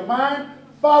heart and your mind,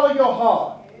 follow your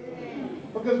heart.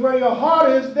 Because where your heart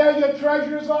is, there your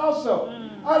treasure is also.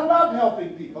 I love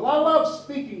helping people. I love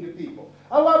speaking to people.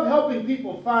 I love helping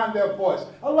people find their voice.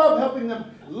 I love helping them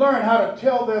learn how to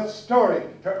tell their story,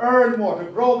 to earn more,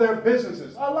 to grow their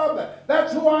businesses. I love that.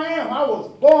 That's who I am. I was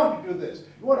born to do this.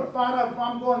 You want to find out if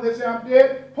I'm going to say I'm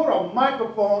dead? Put a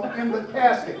microphone in the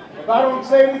casket. If I don't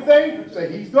say anything,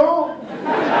 say he's gone.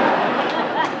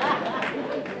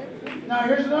 Now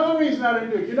here's another reason I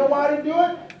didn't do it. You know why I didn't do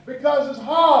it? Because it's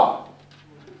hard.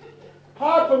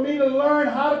 Hard for me to learn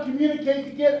how to communicate to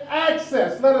get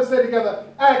access. Let us say together,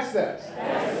 access.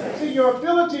 See, your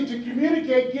ability to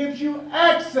communicate gives you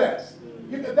access.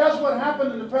 That's what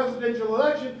happened in the presidential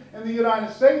election in the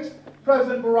United States.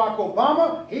 President Barack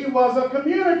Obama, he was a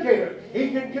communicator. He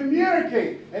can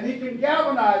communicate, and he can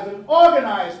galvanize and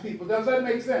organize people. Does that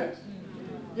make sense?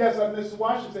 Yes, Mr.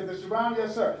 Washington said, Mr. Brown,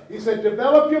 yes, sir. He said,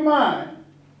 develop your mind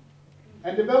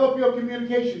and develop your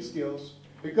communication skills,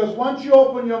 because once you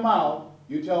open your mouth,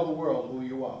 you tell the world who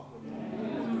you are.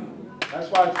 That's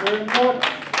why it's very important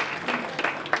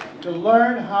to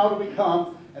learn how to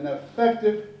become an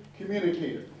effective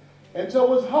communicator. And so it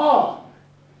was hard.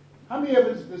 How many of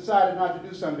us decided not to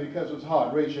do something because it was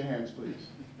hard? Raise your hands, please.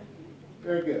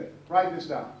 Very good. Write this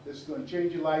down. This is going to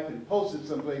change your life, and post it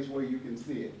someplace where you can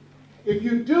see it. If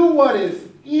you do what is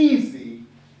easy,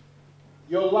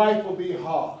 your life will be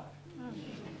hard.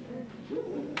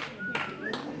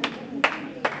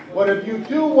 But if you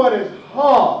do what is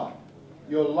hard,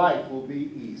 your life will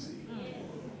be easy.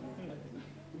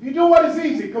 If you do what is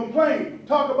easy, complain,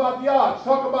 talk about the odds,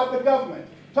 talk about the government,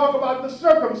 talk about the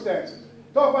circumstances,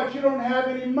 talk about you don't have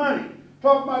any money,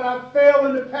 talk about I failed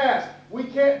in the past, we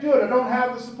can't do it, I don't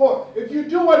have the support. If you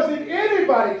do what is easy,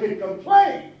 anybody can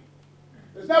complain.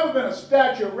 There's never been a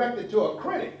statue erected to a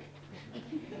critic. If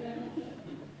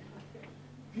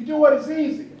you do what is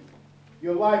easy,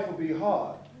 your life will be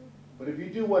hard. But if you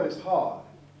do what is hard,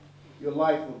 your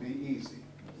life will be easy.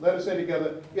 Let us say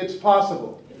together, it's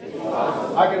possible. It's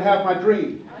possible. I can have my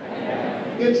dream.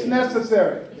 It's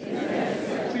necessary. It's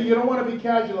necessary. See, you don't want to be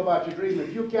casual about your dream.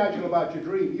 If you're casual about your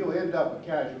dream, you'll end up a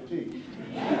casualty.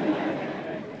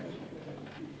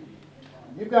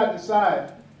 You've got to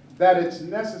decide that it's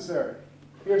necessary.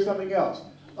 Here's something else.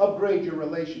 Upgrade your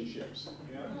relationships.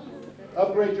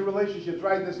 Upgrade your relationships.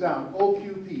 Write this down.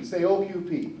 OQP. Say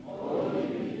OQP.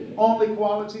 Only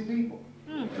quality people.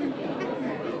 If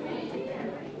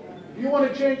you want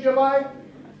to change your life,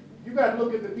 you've got to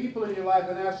look at the people in your life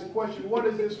and ask the question, what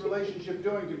is this relationship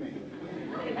doing to me?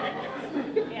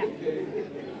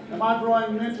 Am I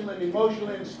growing mentally,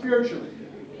 emotionally, and spiritually?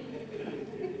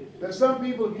 There's some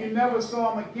people, if you never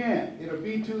saw them again, it'll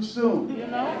be too soon. You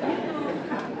know.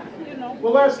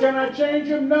 Well, can I change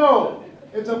them? No.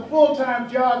 It's a full-time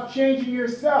job changing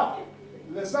yourself.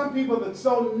 There's some people that's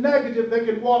so negative they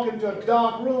can walk into a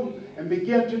dark room and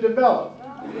begin to develop.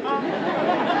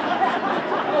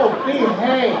 Oh,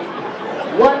 behave.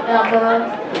 Whatever.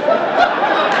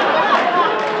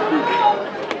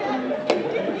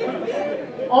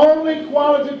 Only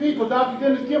quality people. Dr.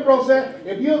 Dennis Kimbrough said,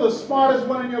 if you're the smartest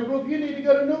one in your group, you need to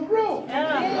get a new group.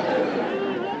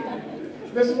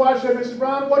 Mr. White said, Mr.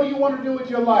 Brown, what do you want to do with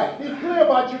your life? Be clear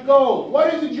about your goals.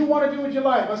 What is it you want to do with your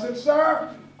life? I said, sir,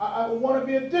 I want to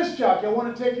be a disc jockey. I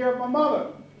want to take care of my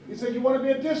mother. He said, you want to be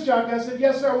a disc jockey? I said,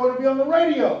 yes, sir, I want to be on the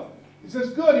radio. He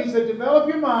says, good. He said, develop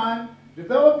your mind,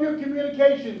 develop your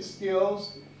communication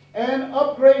skills, and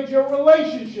upgrade your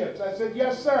relationships. I said,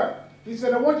 yes, sir. He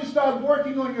said, I want you to start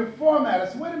working on your format. I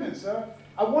said, wait a minute, sir.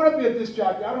 I want to be a disc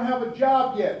jockey. I don't have a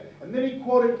job yet. And then he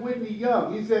quoted Whitney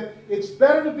Young. He said, it's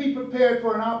better to be prepared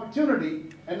for an opportunity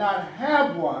and not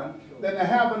have one than to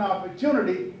have an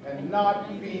opportunity and not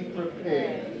be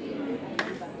prepared.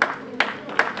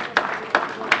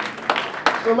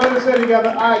 So let us say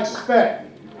together, I expect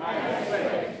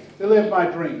to live my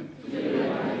dream.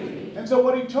 And so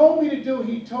what he told me to do,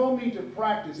 he told me to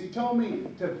practice. He told me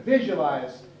to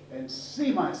visualize and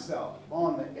see myself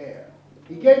on the air.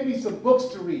 He gave me some books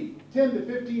to read, 10 to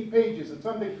 15 pages of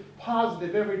something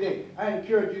positive every day. I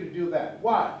encourage you to do that.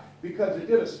 Why? Because they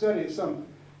did a study of some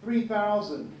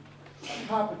 3,000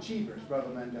 top achievers, Brother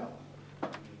Mandela.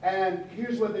 And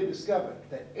here's what they discovered,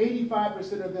 that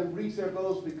 85% of them reach their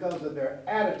goals because of their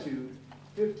attitude,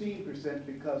 15%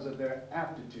 because of their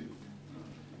aptitude.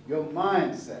 Your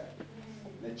mindset,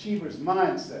 an achiever's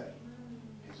mindset,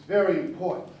 is very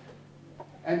important.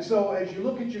 And so as you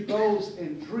look at your goals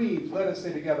and dreams, let us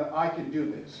say together, I can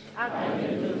do this. I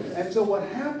can do this. And so what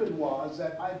happened was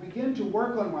that I began to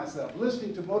work on myself,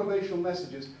 listening to motivational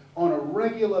messages on a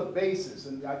regular basis.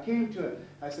 And I came to it.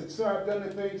 I said, sir, I've done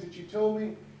the things that you told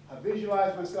me. I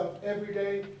visualized myself every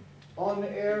day on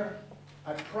the air.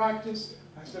 I practiced.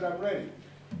 I said, I'm ready.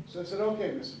 So I said,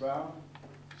 okay, Mr. Brown.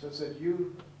 So I said,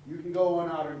 you can go on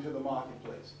out into the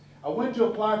marketplace. I went to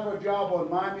apply for a job on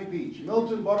Miami Beach.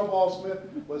 Milton Butterball Smith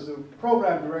was the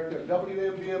program director of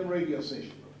WMBM radio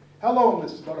station. Hello,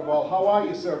 Mr. Butterball. How are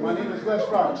you, sir? My name is Les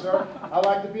Brown, sir. I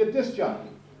like to be a disc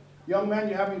jockey. Young man,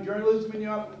 you have any journalism in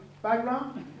your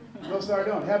background? No, sir, I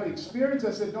don't. Have any experience?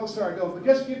 I said, no, sir, I don't. But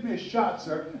just give me a shot,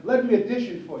 sir. Let me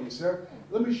audition for you, sir.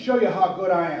 Let me show you how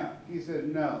good I am. He said,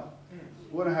 no.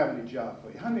 We don't have any job for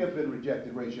you. How many have been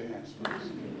rejected? Raise your hands,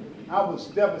 please. I was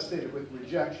devastated with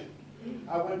rejection.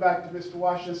 I went back to Mr.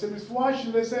 Washington and said, Mr.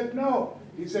 Washington, they said no.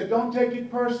 He said, don't take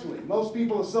it personally. Most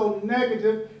people are so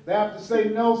negative, they have to say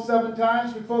no 7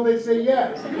 times before they say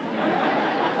yes.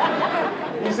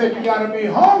 He said, you got to be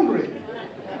hungry.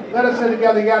 Let us say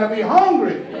together, you got to be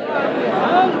hungry.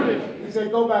 He said,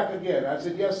 go back again. I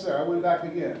said, yes, sir. I went back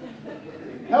again.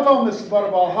 Hello, Mrs.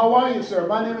 Butterball. How are you, sir?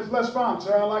 My name is Les Brown,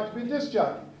 sir. I'd like to be a disc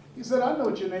jockey. He said, I know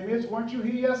what your name is. Weren't you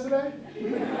here yesterday?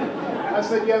 I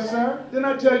said, yes, sir. Didn't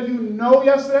I tell you no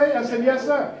yesterday? I said, yes,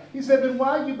 sir. He said, then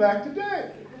why are you back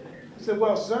today? I said,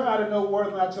 well, sir, I didn't know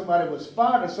whether or not somebody was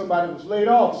fired or somebody was laid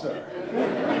off, sir.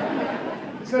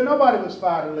 He said, nobody was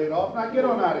fired or laid off. Now get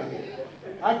on out of here.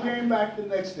 I came back the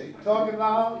next day, talking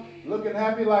loud, looking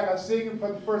happy like I seen him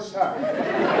for the first time.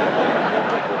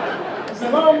 I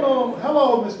said, oh,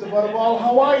 hello, Mr. Butterball.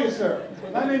 How are you, sir?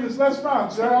 My name is Les Brown,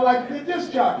 sir. I'd like to be a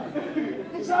disc jockey.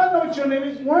 He said, I know what your name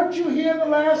is. Weren't you here the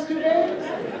last 2 days?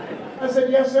 I said,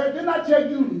 yes, sir. Didn't I tell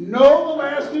you no the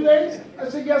last 2 days? I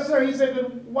said, yes, sir. He said,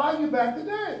 then why are you back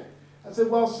today? I said,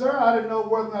 well, sir, I didn't know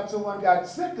whether or not someone got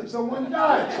sick or someone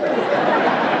died, sir.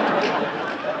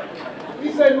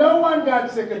 He said, no one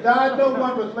got sick or died. No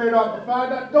one was laid off or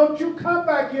fired. Don't you come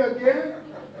back here again.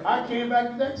 I came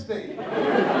back the next day.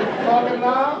 Talking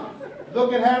loud,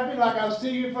 looking happy like I was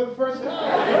seeing you for the first time.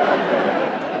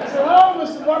 I said, oh,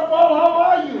 Mr. Butterball, how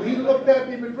are you? He looked at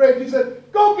me with rage. He said,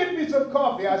 go get me some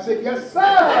coffee. I said, yes, sir.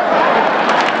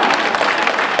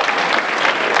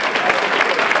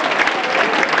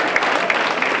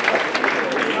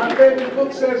 My favorite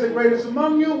book says the greatest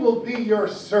among you will be your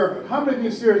servant. How many of you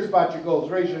are serious about your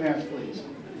goals? Raise your hands, please.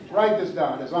 Write this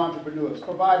down as entrepreneurs.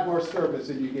 Provide more service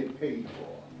than you get paid for.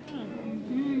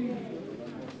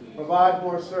 Provide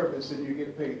more service than you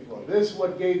get paid for. This is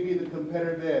what gave me the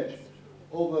competitive edge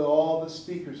over all the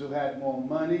speakers who had more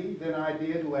money than I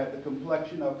did, who had the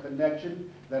complexion of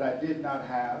connection that I did not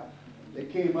have. They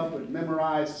came up with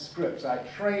memorized scripts. I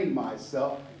trained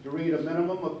myself to read a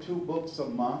minimum of 2 books a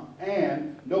month,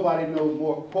 and nobody knows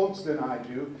more quotes than I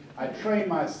do. I trained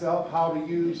myself how to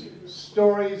use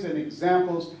stories and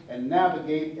examples and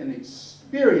navigate an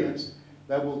experience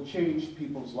that will change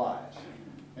people's lives.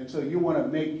 And so you want to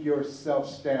make yourself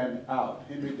stand out.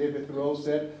 Henry David Thoreau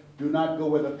said, do not go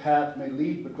where the path may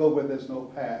lead, but go where there's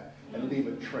no path and leave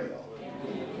a trail.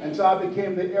 And so I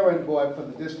became the errand boy for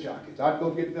the disc jockeys. I'd go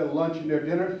get their lunch and their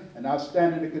dinner, and I'd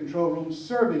stand in the control room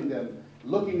serving them,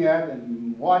 looking at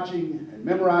and watching and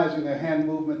memorizing their hand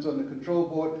movements on the control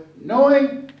board,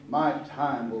 knowing my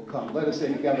time will come. Let us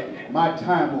say together, my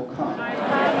time will come.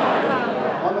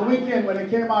 On the weekend, when they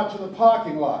came out to the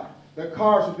parking lot, their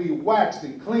cars would be waxed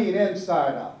and clean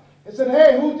inside out. They said,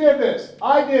 hey, who did this?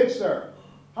 I did, sir.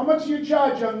 How much do you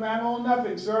charge, young man? Oh,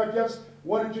 nothing, sir. I just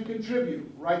wanted to contribute.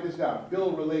 Write this down.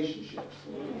 Build relationships.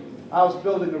 I was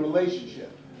building a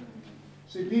relationship.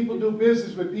 See, people do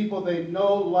business with people they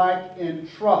know, like, and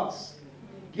trust.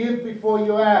 Give before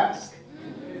you ask.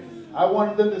 I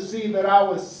wanted them to see that I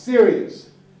was serious.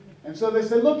 And so they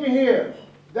said, look here.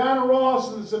 Donna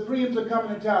Ross and the Supremes are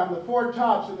coming to town, the Four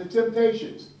Tops and the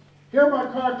Temptations. Here are my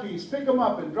car keys. Pick them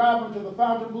up and drive them to the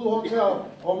Fontainebleau Hotel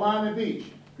on Miami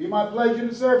Beach. Be my pleasure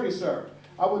to serve you, sir.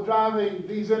 I was driving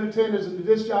these entertainers in the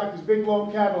disc jockeys' big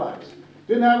long Cadillacs.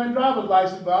 Didn't have any driver's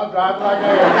license, but I'll drive like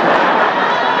I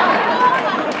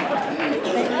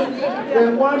am.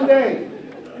 Then one day,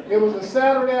 it was a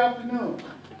Saturday afternoon,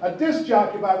 a disc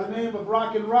jockey by the name of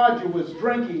Rockin' Roger was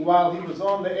drinking while he was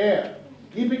on the air.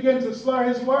 He began to slur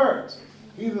his words.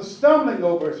 He was stumbling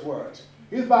over his words.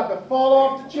 He was about to fall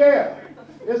off the chair.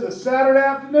 It was a Saturday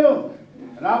afternoon,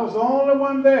 and I was the only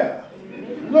one there,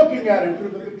 looking at him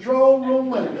through the control room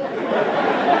window,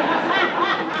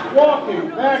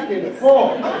 walking back and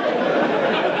forth,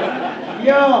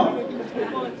 young,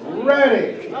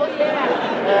 ready,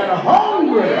 and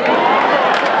hungry.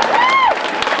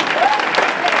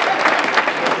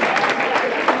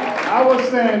 I was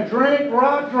saying, drink,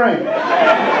 Rock, drink.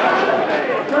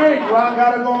 Drink, Rock,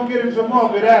 gotta go and get him some more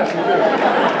if it asks me to.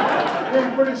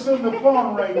 Then pretty soon the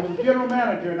phone rang. It was the general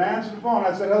manager, and I answered the phone.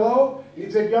 I said, hello? He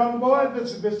said, young boy,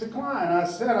 this is Mr. Klein. I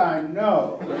said, I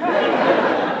know.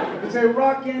 He said,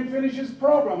 Rock can't finish his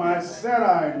program. I said,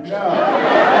 I know.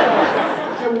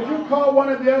 He said, would you call one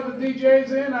of the other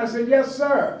DJs in? I said, yes,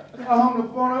 sir. I hung the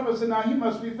phone up. I said, now, he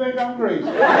must think I'm crazy.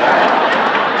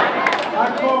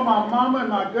 I called my mama and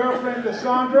my girlfriend,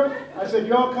 Cassandra. I said,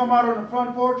 y'all come out on the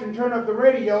front porch and turn up the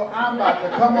radio. I'm about to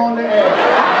come on the air.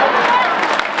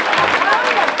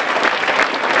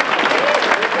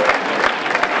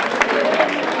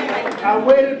 I I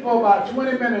waited for about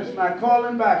 20 minutes and I called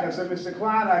him back. I said, Mr.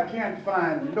 Klein, I can't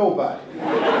find nobody.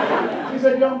 He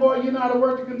said, young boy, you know how to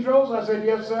work the controls? I said,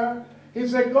 yes, sir. He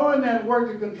said, go in there and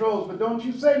work the controls, but don't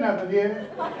you say nothing here.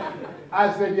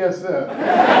 I said, yes, sir.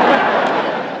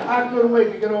 I couldn't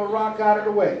wait to get old Rock out of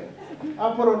the way.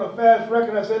 I put on a fast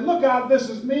record. I said, look out, this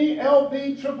is me,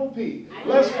 LB Triple P.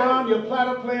 Les Brown, your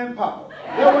platter playing papa.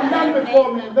 There were none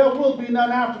before me, and there will be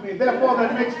none after me. Therefore,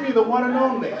 that makes me the one and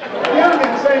only. Young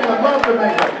and singer, love to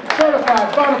maker,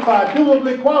 certified, bona fide,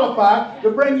 dually qualified to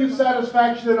bring you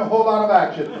satisfaction and a whole lot of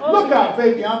action. Look out,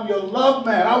 baby, I'm your love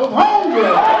man. I was hungry.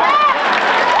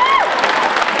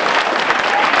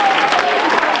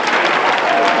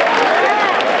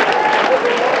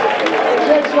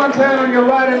 Shake one's hand on your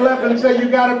right and left and say, you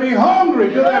got to be hungry.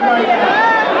 Do that right now.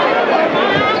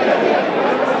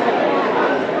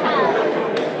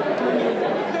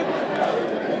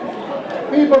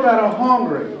 People that are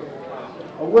hungry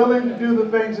are willing to do the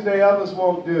things today others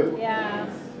won't do. Yeah.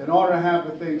 In order to have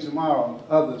the things tomorrow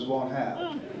others won't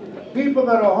have. People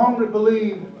that are hungry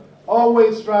believe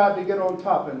always strive to get on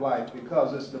top in life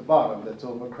because it's the bottom that's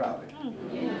overcrowded.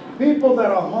 People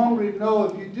that are hungry know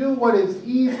if you do what is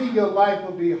easy, your life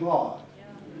will be hard.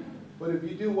 But if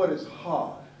you do what is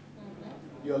hard,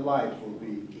 your life will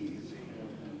be easy.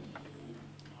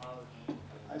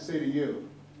 I say to you,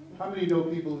 how many know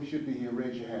people who should be here?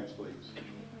 Raise your hands, please.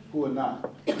 Who are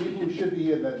not? People who should be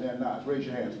here that they're not. Raise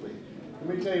your hands, please.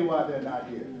 Let me tell you why they're not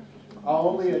here. I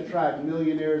only attract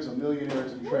millionaires or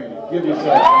millionaires in training. Give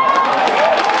yourself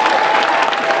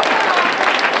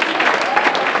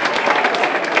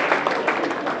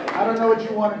I don't know what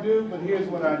you want to do, but here's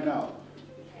what I know.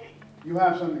 You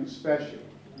have something special.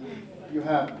 You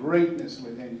have greatness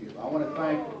within you. I want to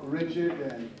thank Richard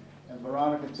and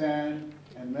Veronica Tan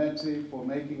and Metsy for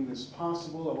making this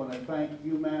possible. I want to thank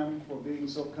you, ma'am, for being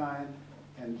so kind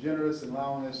and generous and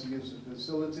allowing us to use the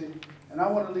facility. And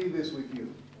I want to leave this with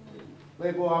you.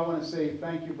 Label, I want to say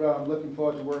thank you, brother. I'm looking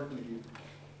forward to working with you.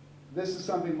 This is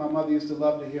something my mother used to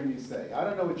love to hear me say. I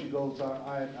don't know what your goals are.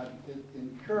 I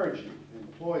encourage you,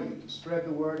 implore you to spread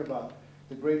the word about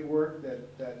the great work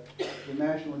that the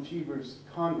National Achievers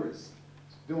Congress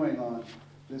is doing on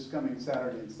this coming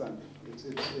Saturday and Sunday.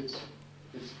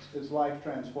 It's life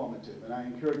transformative, and I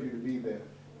encourage you to be there.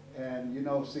 And you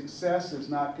know, success is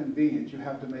not convenient. You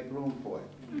have to make room for it.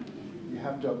 You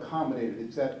have to accommodate it.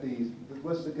 It's at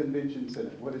what's the convention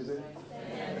center? What is it?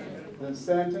 The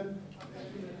Stanton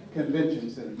Convention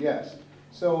Center, yes.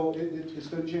 So it's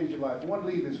going to change your life. I want to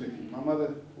leave this with you. My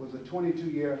mother was a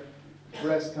 22-year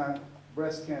breast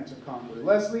cancer conqueror.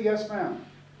 Leslie, yes, ma'am.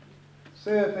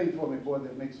 Say a thing for me, boy,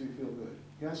 that makes me feel good.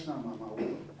 Yes, ma'am, I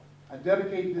will. I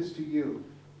dedicate this to you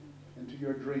and to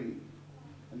your dream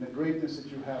and the greatness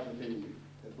that you have within you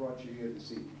that brought you here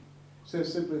this evening. It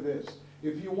says simply this: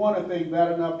 if you want a thing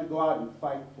bad enough to go out and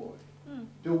fight for it,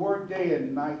 to work day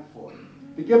and night for it,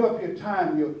 to give up your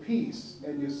time, your peace,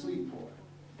 and your sleep for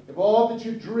it, if all that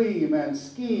you dream and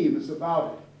scheme is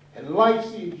about it, and life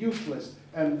seems useless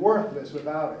and worthless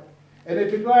without it, and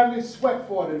if you gladly sweat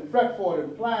for it and fret for it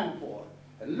and plan for it,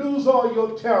 and lose all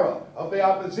your terror of the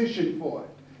opposition for it,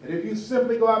 and if you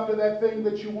simply go after that thing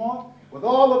that you want with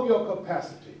all of your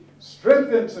capacity,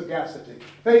 strength and sagacity,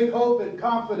 faith, hope, and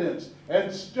confidence,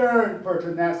 and stern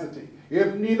pertinacity,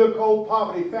 if neither cold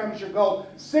poverty, famish, or gulf,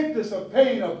 sickness or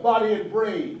pain of body and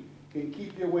brain can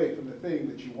keep you away from the thing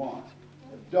that you want,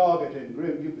 if dogged and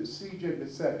grim, you besiege and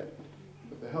beset it,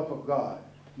 with the help of God,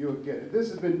 you'll get it. This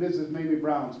has been Mrs. Mamie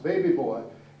Brown's baby boy,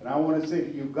 and I want to say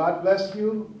to you, God bless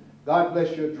you, God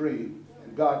bless your dream,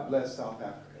 and God bless South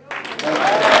Africa.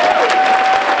 Thank you.